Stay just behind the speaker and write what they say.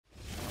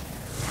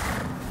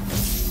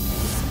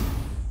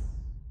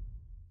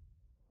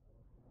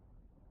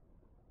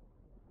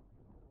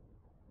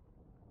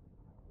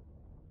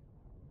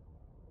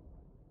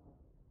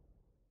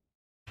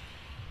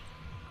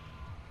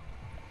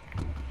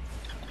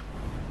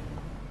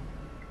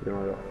You don't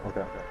wanna go?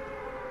 Okay.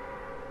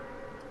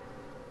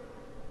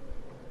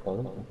 Oh,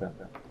 okay.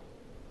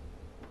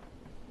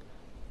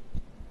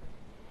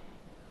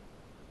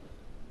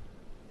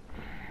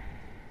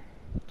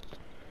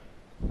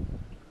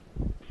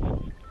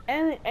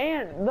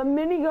 And the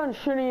minigun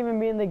shouldn't even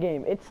be in the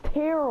game. It's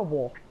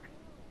terrible.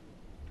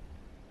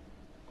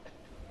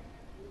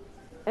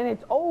 And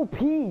it's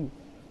OP.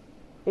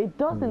 It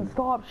doesn't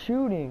stop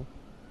shooting.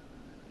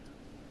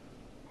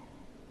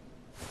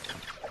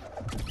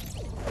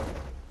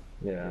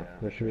 Yeah,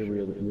 there should be a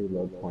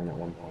reload point at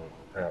one point.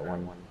 At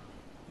one.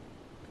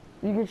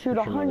 You can shoot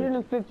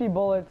 150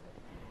 bullets,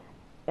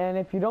 and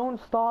if you don't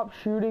stop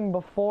shooting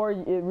before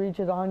it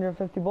reaches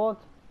 150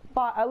 bullets,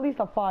 at least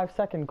a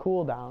 5-second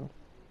cooldown.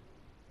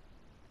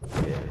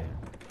 Yeah.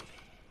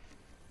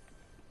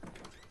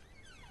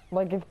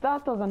 Like, if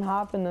that doesn't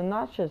happen, then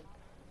that's just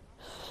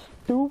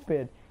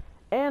stupid.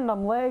 And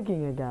I'm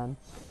lagging again.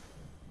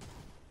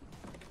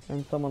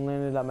 And someone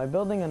landed at my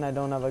building and I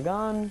don't have a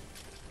gun.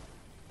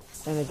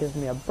 And it gives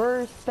me a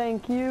burst,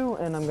 thank you,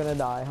 and I'm gonna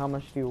die. How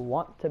much do you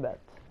want to bet?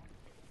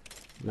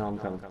 No, I'm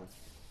coming.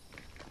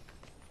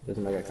 There's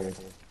another guy coming.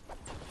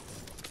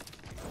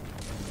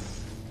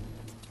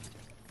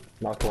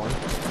 Knocked one.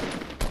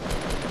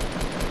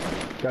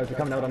 Guys, they're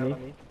coming out on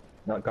me.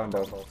 Not got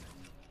them both.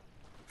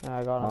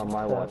 I got him.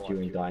 I watched you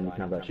and dying. You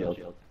can have that shield.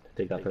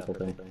 Take that purple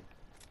thing.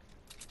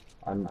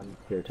 I'm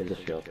here, take the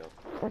shield.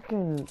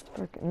 Frickin',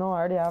 no, I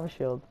already have a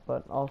shield,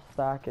 but I'll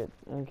stack it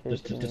in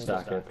case. Just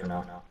stack it for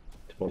now.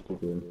 To both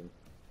keep doing.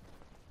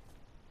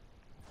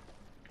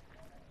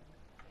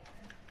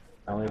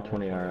 I only have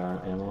 20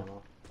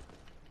 ammo.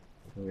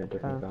 We got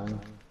different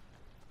guns.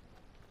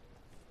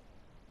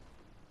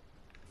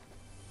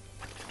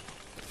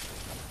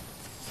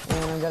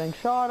 And I'm getting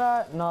shot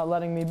at, not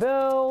letting me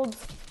build.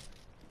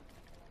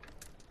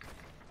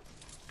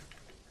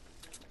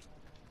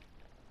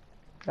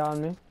 Got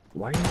me.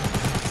 Why are you?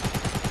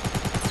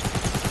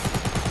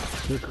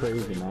 You're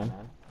crazy, man.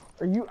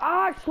 Are you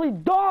actually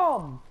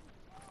dumb?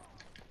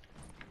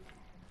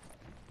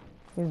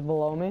 He's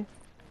below me.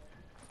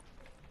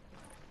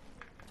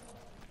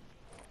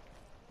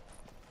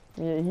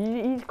 Yeah,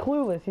 he's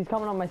clueless. He's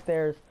coming up my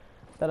stairs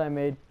that I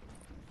made.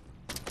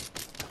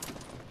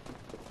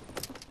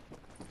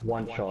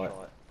 One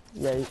shot.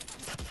 Yeah,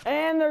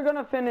 and they're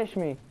gonna finish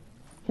me.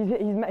 He's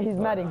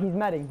medding.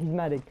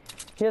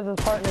 He has his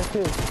partner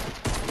too.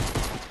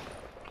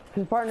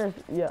 His partner's,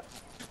 yeah.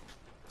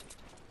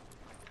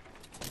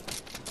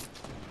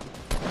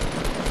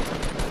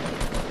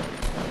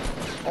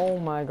 Oh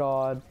my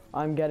god,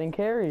 I'm getting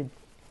carried.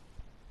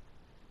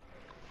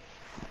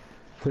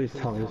 Please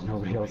tell me there's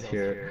nobody else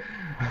here.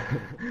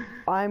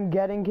 I'm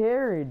getting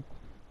carried.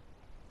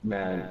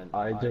 Man,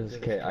 I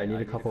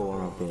need a couple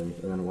warm-up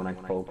games, and then when I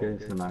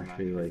focus, I'm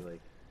actually like,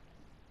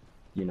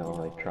 you know,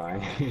 like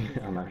trying.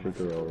 I'm actually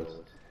gross.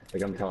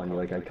 Like I'm telling you,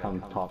 like I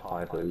come top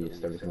 5 at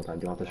least every single time.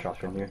 Do you want the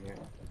shotgun here?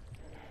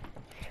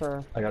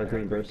 Sure. I got a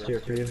green burst here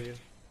for you.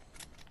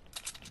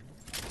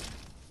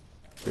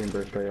 Green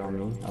burst right on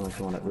me. Unless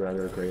you want it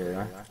rather a gray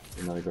AR.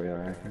 Another gray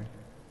AR here.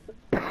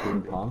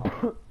 Green pump.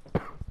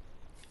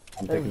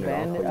 I'm picking it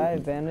up. I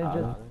have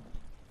bandages.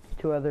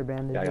 2 other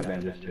bandages. Yeah, I got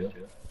bandages too.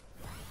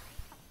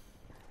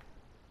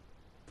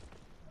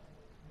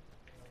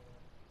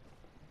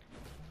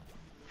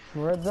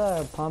 Where'd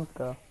the pump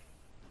go?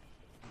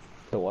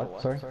 The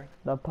what? Sorry?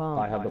 The pump.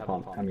 I have the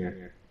pump. I'm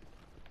here.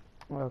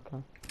 Okay.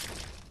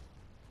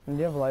 And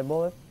do you have light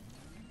bullets?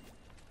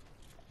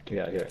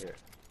 Yeah, here.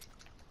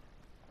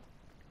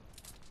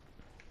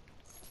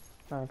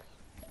 Thanks.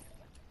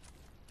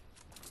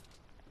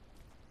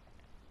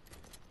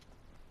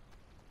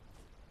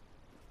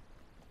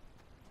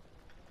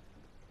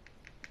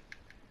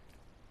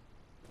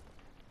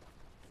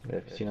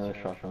 If you see another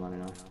shotgun, let me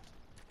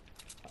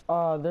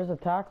know. There's a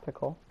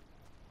tactical.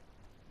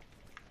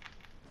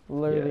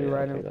 Literally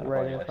right in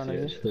front of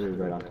you. It's literally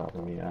right on top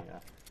of me, yeah.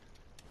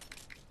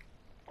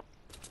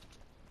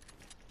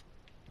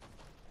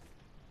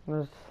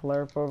 There's a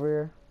slurp over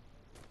here.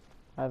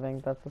 I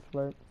think that's a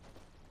slurp.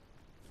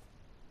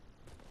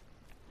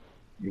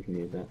 You can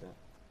use it.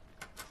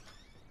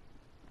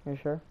 You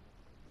sure?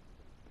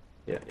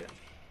 Yeah.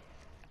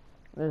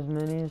 There's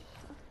minis.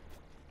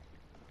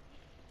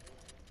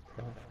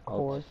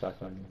 I'll stack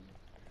on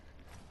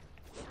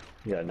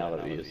you. Yeah, now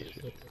that we use the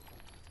shield.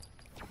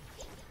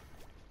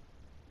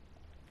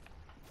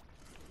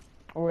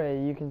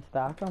 Wait, you can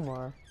stack them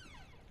or?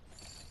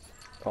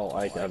 Oh,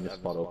 I have the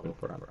spot open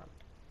for him.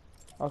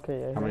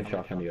 Okay, yeah. How many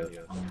shotgun do you have?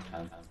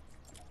 10.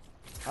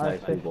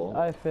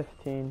 I have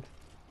 15.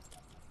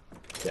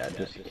 Yeah,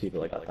 just keep it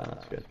like that,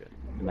 that's good.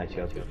 Nice,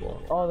 you have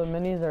people. Oh, the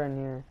minis are in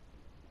here.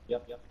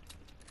 Yep.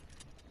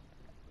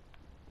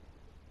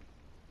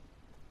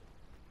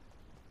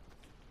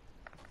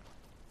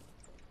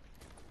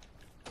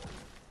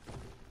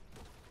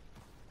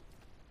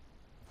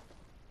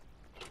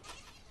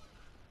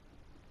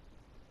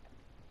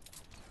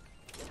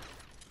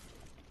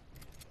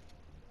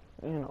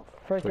 You know,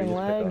 freaking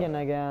lagging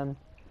again.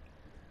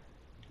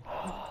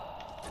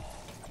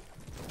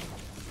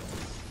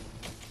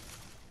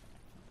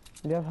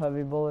 Do you have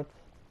heavy bullets?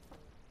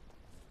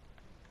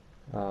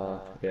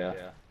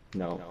 Yeah.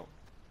 No.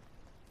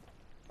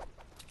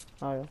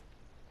 Oh yeah.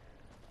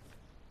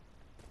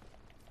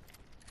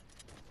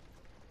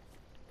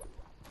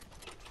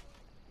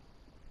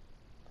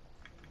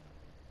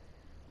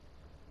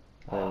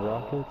 I have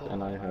rockets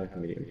and I have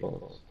medium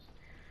bullets.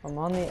 I'm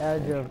on the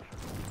edge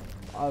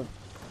of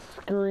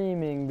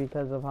screaming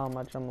because of how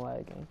much I'm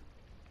lagging.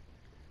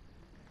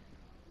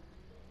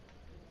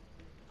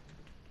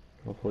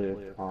 Hopefully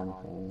it's on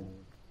phone.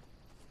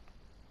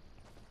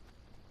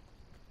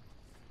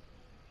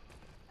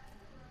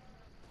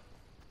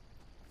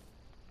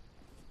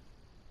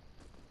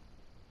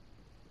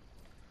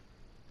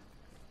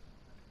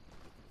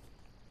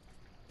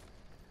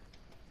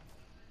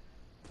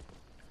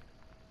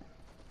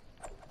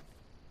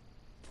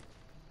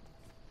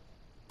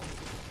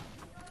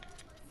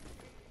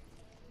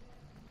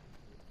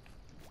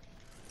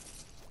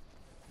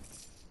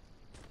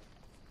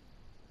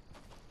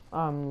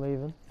 I'm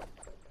leaving.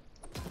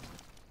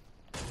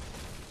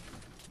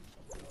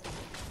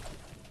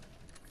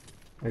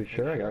 Are you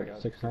sure? I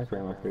got 6 sniper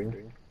ammo for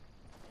you.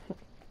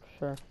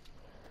 Sure.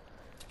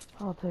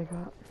 I'll take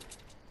that.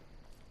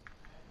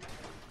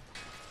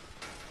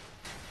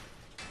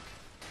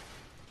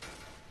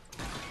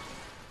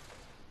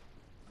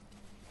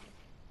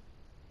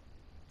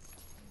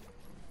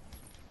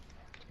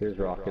 Here's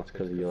rockets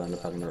because you'll end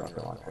up having a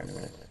rocket launcher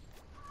anyways.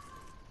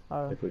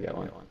 If we get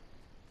one.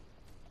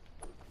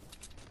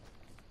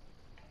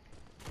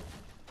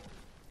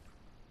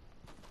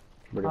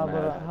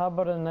 How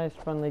about a nice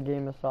friendly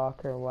game of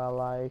soccer while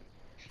I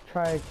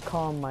try to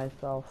calm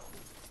myself?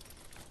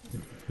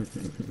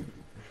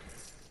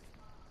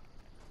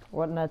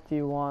 What net do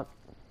you want?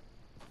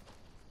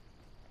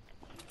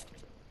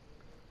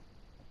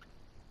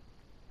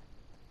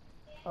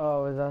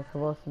 Oh, is that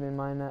supposed to be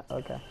my net?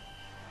 Okay.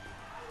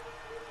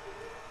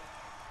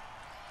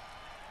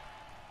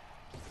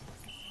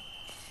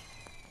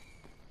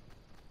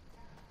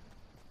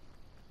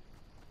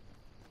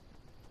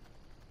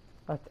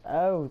 That's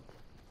out.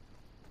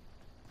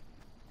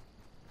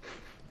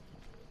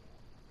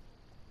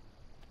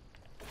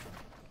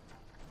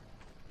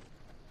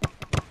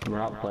 We're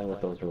not playing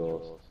with those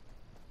rules.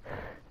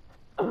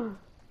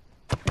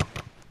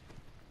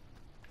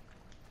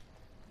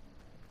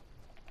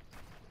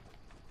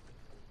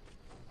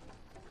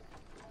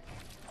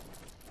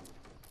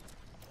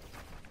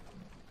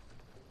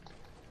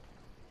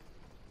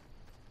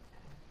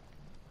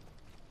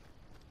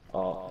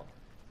 Oh.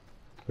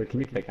 Wait, can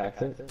you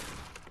pickaxe it?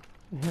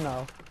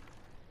 No.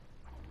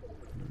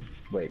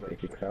 Wait,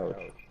 if you crouch.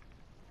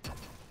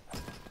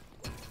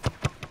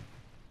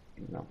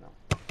 No.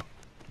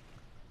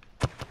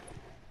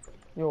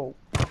 Yo.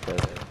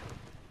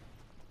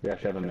 We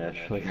actually have a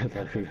mesh. Like, that's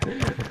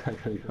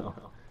actually go.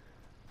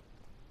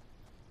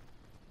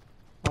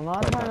 I'm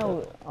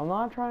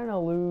not trying to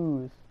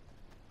lose.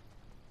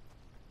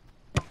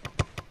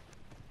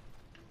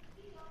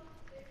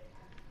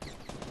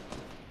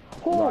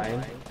 Oh.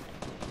 Ryan.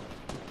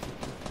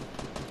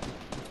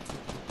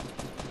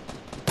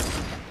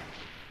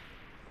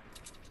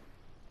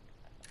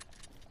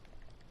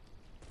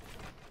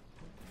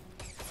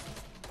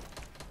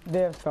 They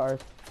have scars.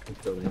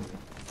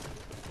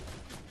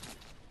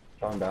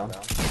 Shot him down.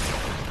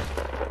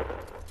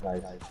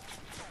 Nice.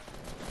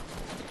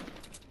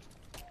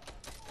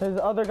 His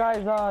other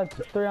guy's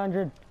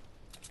 300.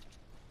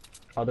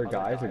 Other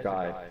guys or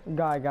guy?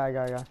 Guy.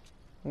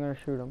 I'm gonna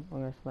shoot him. I'm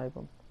gonna snipe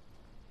him.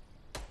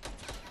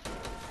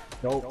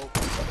 Nope.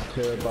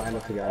 To behind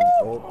us again.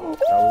 Oh,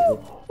 that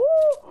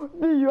was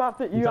Dude, you have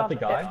to. Is that the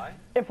guy?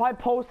 If I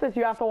post this,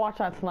 you have to watch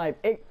that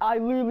snipe. I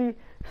literally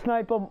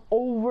snipe him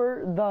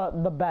over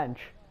the bench,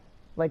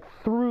 like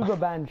through the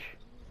bench.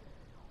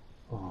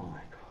 Oh my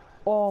god.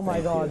 Oh my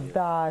Thank god, you.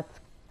 that's.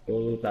 Go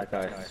loot that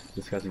guy.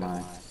 This guy's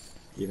mine.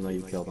 Even though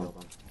you killed him.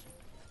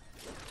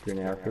 You're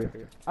an AR for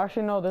you?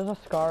 Actually, no. There's a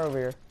scar over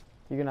here.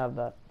 You can have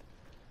that.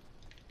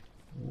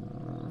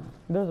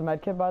 There's a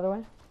med kit, by the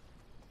way.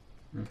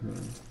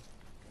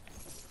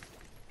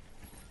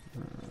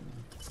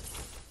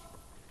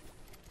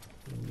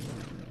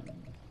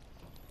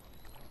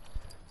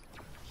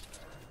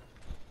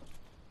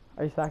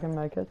 Are you stacking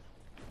med kits?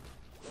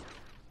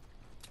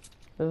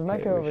 There's a med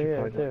kit over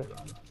here too.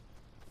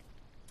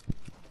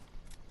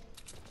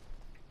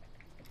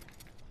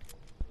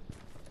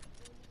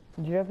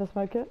 Did you have this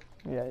med kit?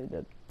 Yeah, you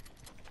did.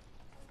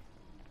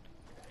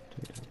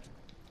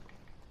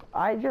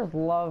 I just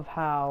love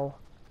how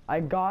I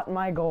got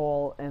my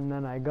goal and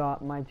then I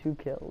got my 2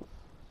 kills.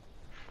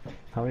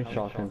 How many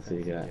shotguns do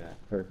you get?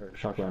 Or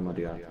shotgun ammo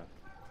do you have?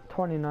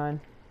 29.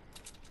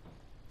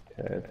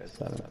 Okay, it's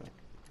 7.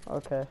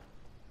 Okay.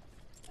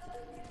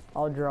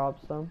 I'll drop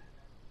some.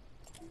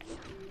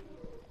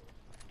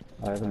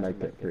 I have a med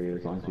kit for you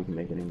as long as we can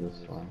make it in this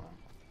storm.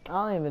 I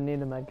don't even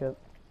need a med kit.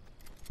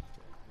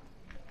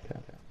 Okay.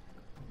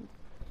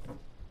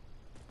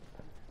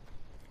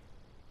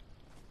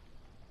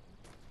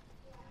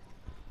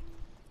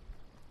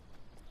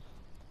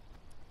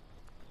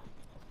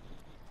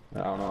 I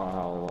don't know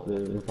how.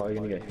 They're probably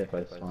gonna get hit by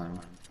a storm.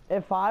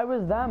 If I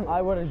was them,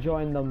 I would have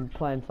joined them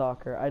playing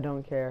soccer. I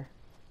don't care.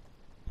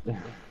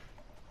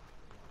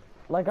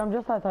 Like, I'm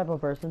just that type of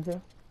person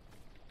too.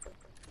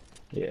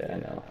 Yeah, I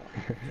know.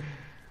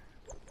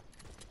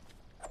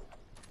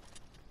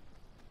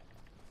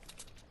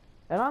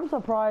 And I'm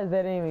surprised they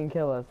didn't even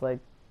kill us. Like,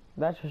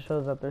 that just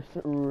shows that they're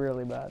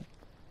really bad.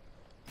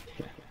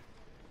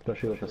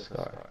 Especially with a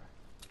scar.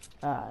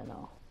 Ah, I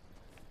know.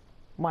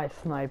 My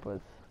snipe was...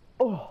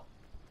 Oh!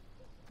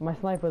 My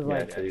snipe was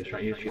like... Yeah,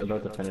 he was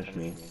about to finish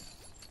me.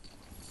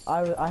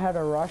 I had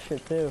to rush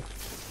it too.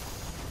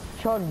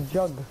 Chug.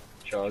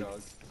 Chug.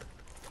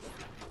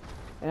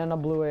 And a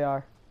blue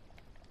AR.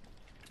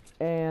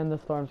 And the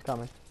storm's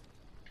coming.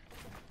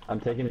 I'm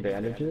taking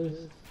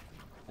bandages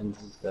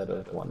instead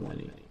of 1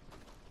 mini.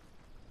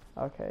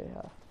 Okay,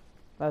 yeah.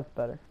 That's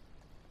better.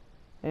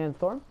 And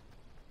storm?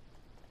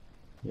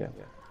 Yeah.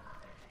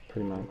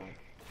 Pretty much.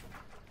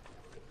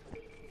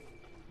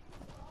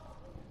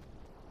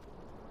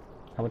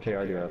 How much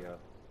AR do you have?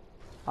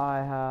 I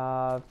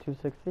have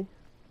 260.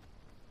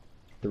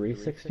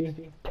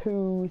 360?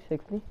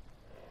 260.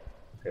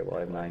 Okay, well I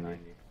have 90.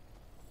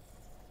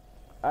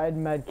 I had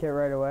medkit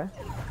right away.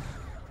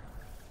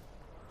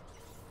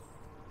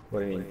 What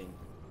do you mean?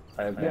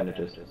 I have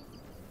bandages.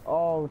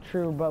 Oh,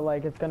 true, but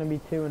like it's gonna be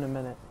 2 in a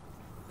minute.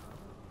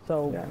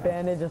 So Yeah,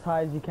 bandage as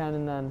high as you can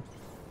and then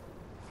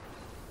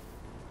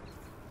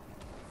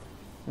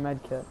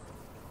medkit.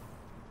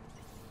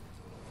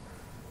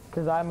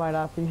 Cause I might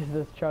have to use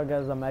this chug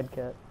as a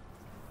medkit.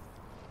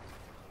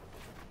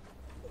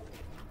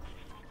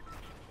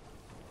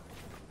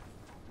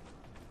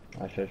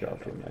 I should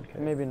drop you a medkit.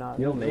 Maybe not.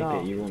 You'll make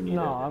it, you won't need it.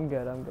 No, I'm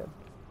good.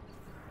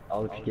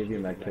 I'll just give you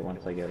a medkit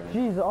once I get it.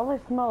 Jeez, all I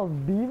smell is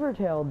beaver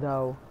tail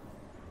dough.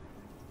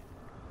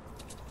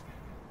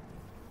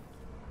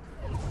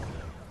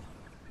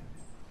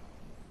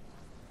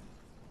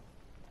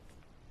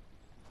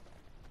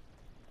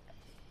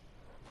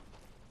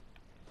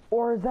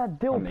 Or is that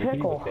dill I'm making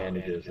pickle?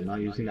 bandages. I'm not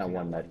using that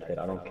one medkit.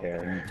 I don't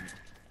care.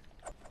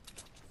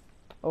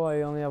 Oh,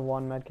 you only have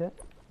 1 medkit?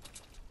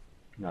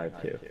 No, I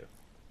have 2.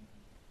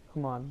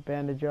 Come on,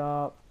 bandage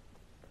up.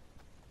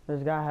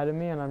 There's a guy ahead of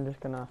me and I'm just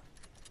gonna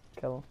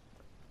kill him.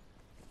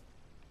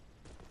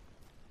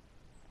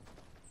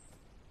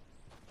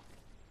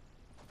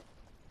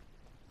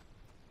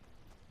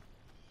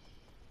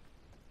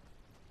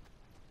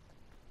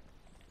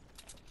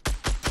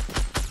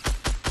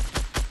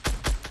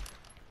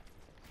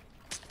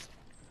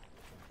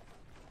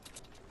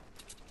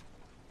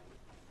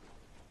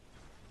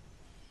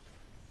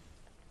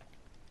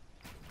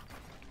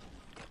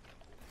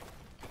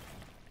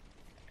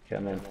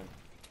 Come in.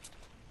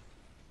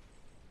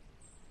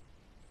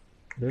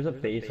 There's a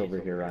base over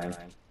here, Ryan.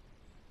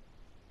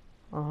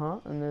 Uh-huh,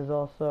 and there's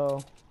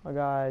also a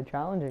guy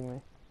challenging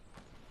me.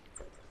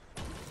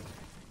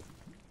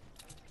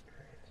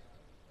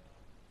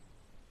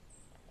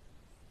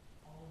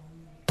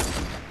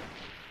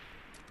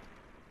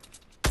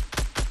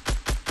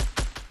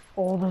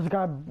 Oh,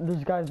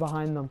 there's guys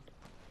behind them.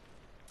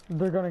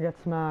 They're gonna get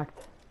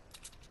smacked.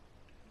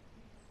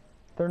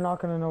 They're not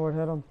gonna know what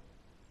hit them.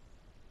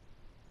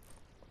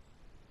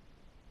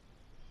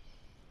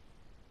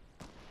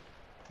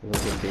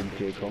 There's a big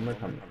J Comer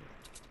coming.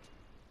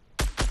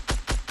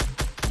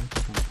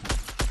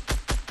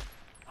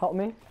 Help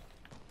me?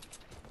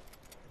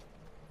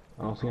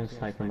 I'm also gonna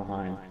snipe from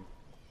behind.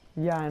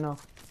 Yeah, I know.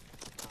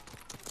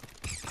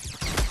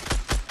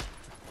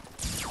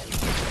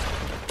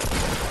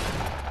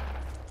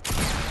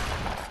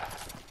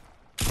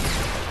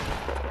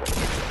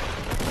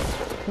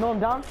 No, I'm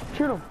down.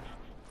 Shoot him.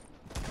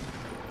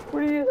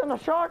 What are you using? A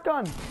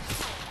shotgun?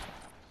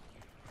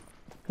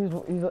 He's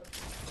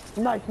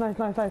nice.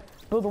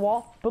 Build the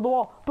wall.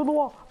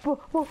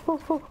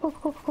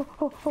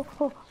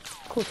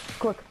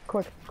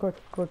 Quick.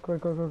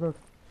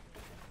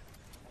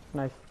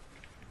 Nice.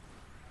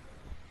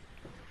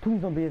 Please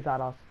don't be his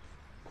badass.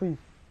 Please.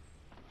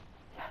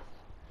 Yes.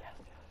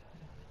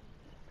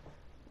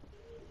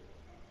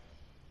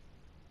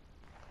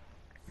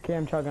 Okay,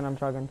 I'm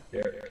chugging.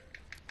 Yeah.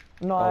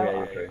 No, Oh yeah,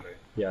 you're free.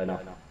 Yeah, I know.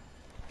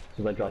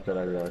 Since I dropped it,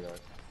 I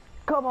realized.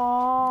 Come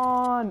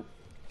on!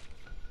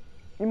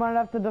 You might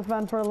have to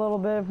defend for a little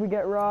bit if we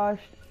get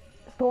rushed.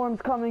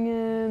 Storm's coming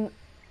in.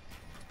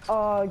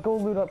 Go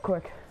loot up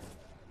quick.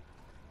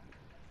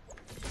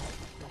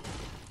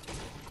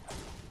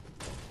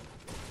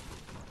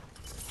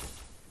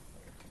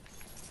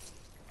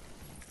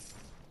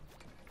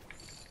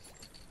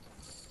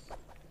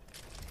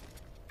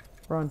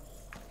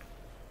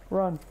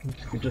 Run.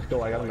 Just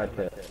go, I got a med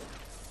kit.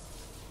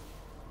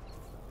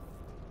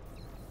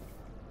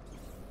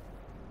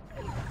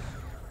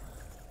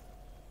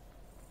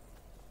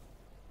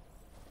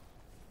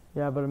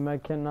 Yeah, but a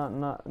med kit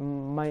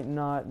might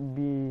not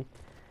be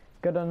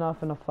good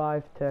enough in a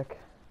 5-tick.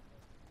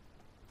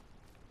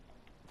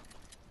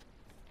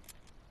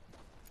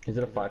 Is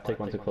it a 5-tick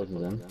once it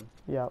closes in?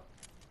 Yep.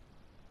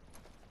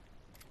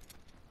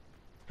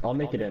 I'll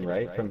make it in,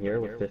 right? From here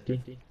with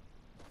 50?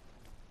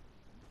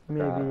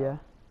 Maybe, yeah.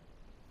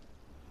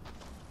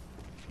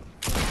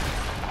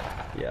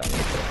 Yeah.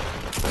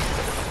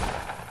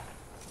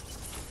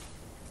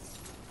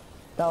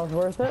 That was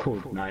worth it?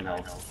 Cool, 9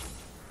 health.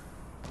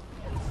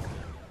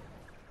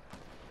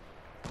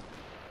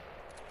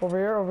 Over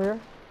here, over here.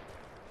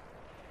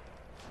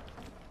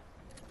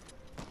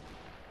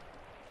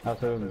 I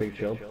also have a big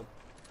shield.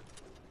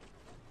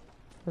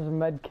 There's a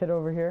med kit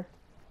over here.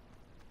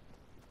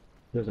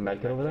 There's a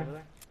med kit over there?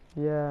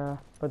 Yeah,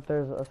 but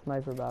there's a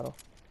sniper battle.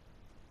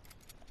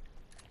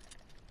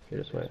 Okay,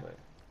 just wait.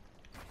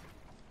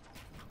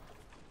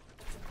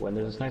 When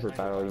there's a sniper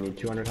battle, you need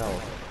 200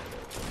 health.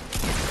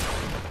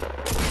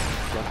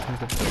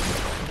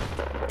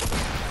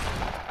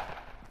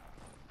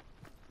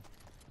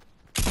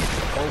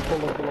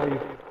 Oh, below you.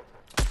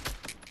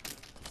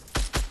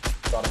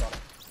 Got him.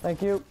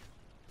 Thank you.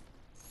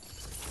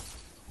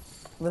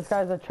 This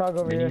guy's a chug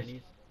over here.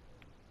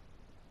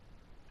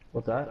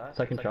 What's that?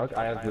 Second chug?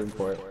 I have room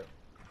for it.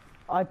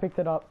 I picked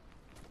it up.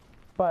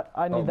 But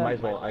I need that. Might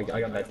as well. I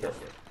got med kit.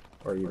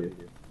 Or you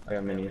do. I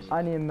got minis.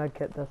 I need a med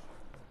kit this.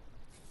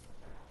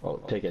 Oh,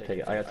 take it, take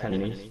it. I got 10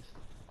 minis.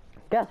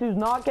 Guess who's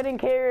not getting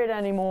carried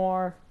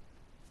anymore?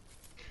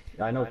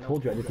 I know, I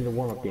told you, I just need a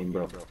warm-up game,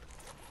 bro.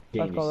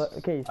 Let's go.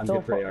 Okay, I'm still,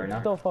 good for AR now.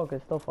 still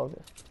focus, still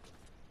focus.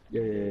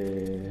 Yeah.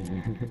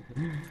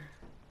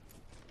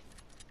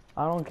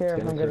 I don't care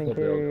if I'm getting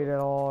carried at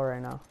all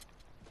right now.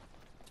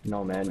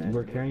 No, man,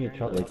 we're carrying each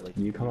other. Like,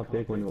 you come up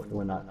big when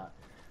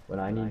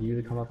I need you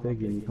to come up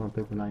big, and you come up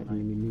big when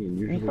you need me. And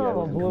usually you still have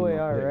a blue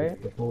AR,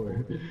 right?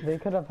 Before. They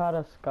could have had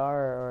a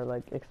scar or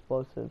like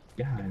explosives.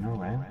 Yeah, I know,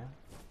 man.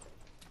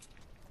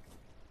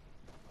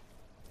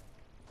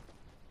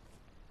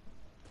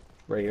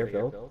 Right here,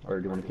 build? Or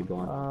do you want to keep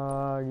going?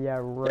 Yeah,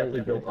 right.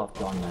 Definitely build off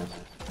John Ness.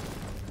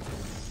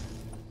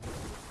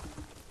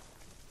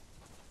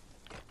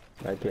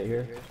 Should I get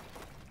here?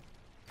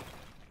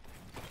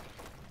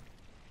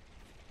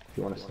 Do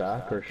you want to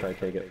stack, or should I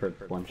take it for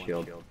one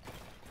shield?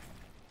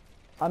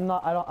 I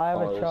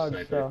have a chug,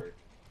 so.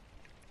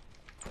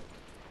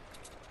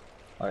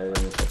 Alright,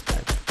 then let's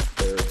snipe.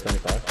 They're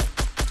 75.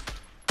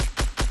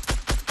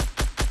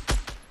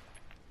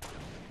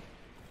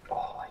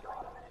 Oh my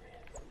god, I'm an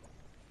idiot.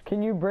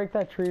 Can you break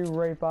that tree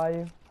right by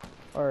you?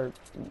 Or,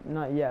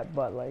 not yet,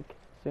 but like,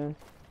 soon?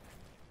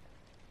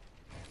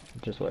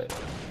 Just wait.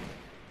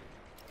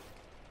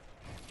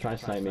 Try and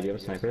snipe me. Do you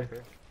have a sniper?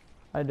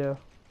 I do.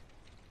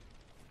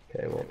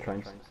 Okay, well, try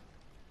and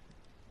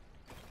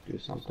do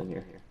something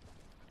here.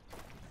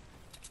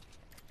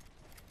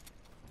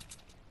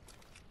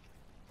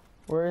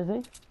 Where is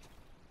he?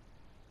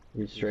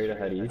 He's straight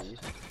ahead east,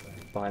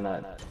 behind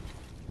that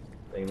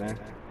thing there.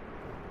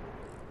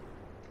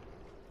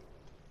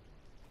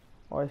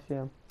 Oh, I see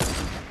him.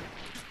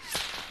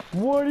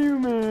 What do you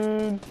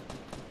mean?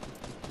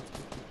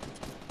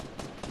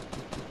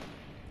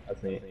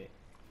 That's me.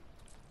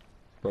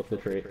 Broke the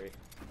tree.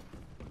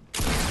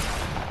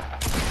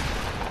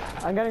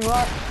 I'm getting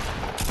rocked.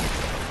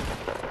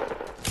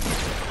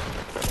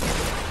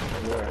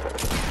 Where?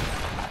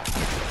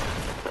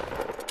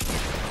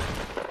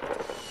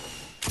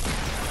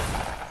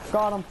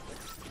 Got him.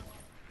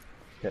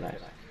 Okay, nice.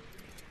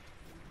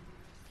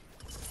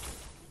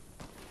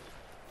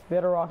 We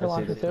had a rocket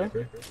launcher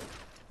too.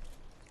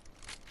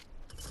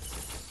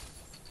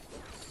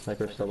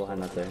 Sniper's still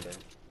behind that thing.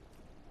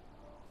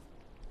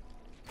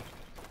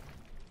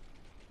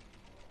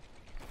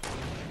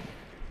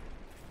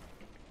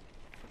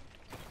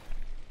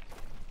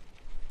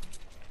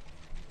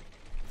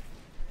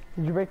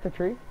 Did you break the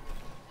tree?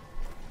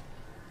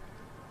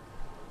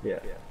 Yeah.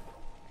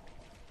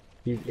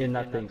 He's in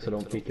that thing, so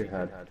don't peek your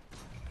head.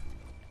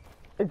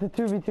 It's a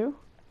 2v2?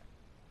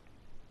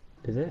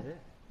 Is it?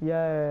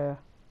 Yeah.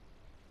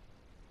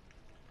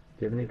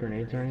 Do you have any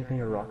grenades or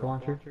anything, or rocket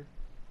launcher?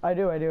 I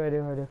do.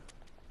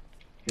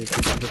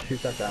 Just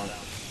shoot that down.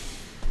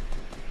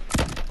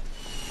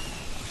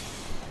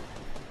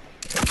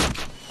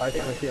 I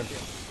see him.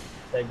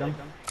 Tagged him.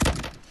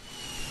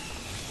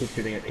 Keep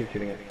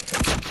shooting it.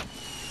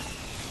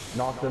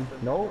 Knocked him.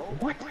 No?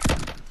 What?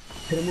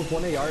 Hit him with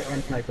 1 AR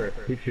and sniper.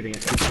 Keep shooting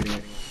it.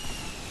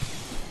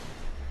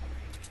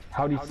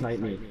 How'd he snipe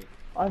me?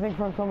 I think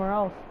from somewhere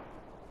else.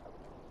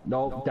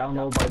 No, down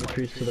low by the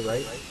trees to the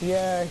right.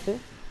 Yeah, I see.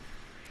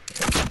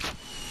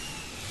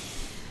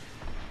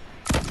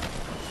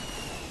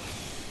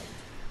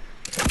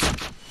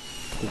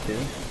 Keep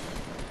shooting.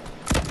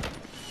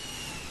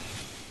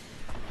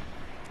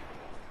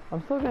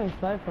 I'm still getting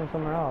sniped from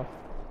somewhere else.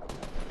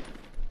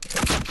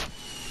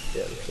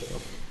 Yeah, this is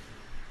it.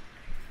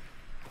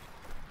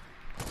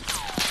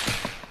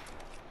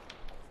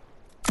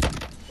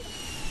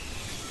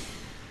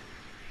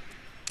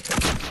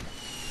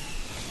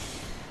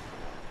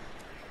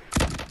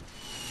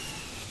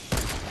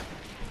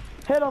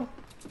 Hit him!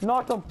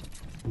 Knocked him!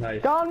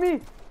 Nice. Got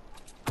me!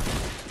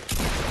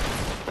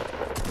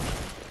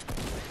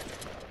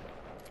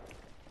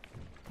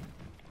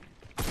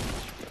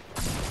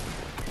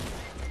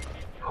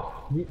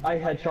 I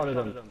headshotted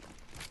him.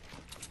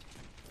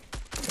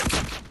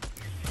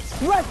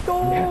 Let's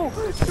go!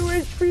 2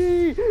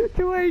 HP!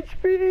 2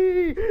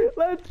 HP!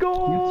 Let's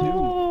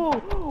go!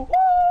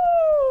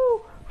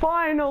 Woo!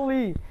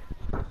 Finally!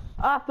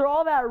 After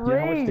all that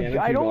rage,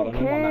 I don't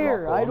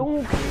care. I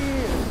don't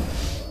care.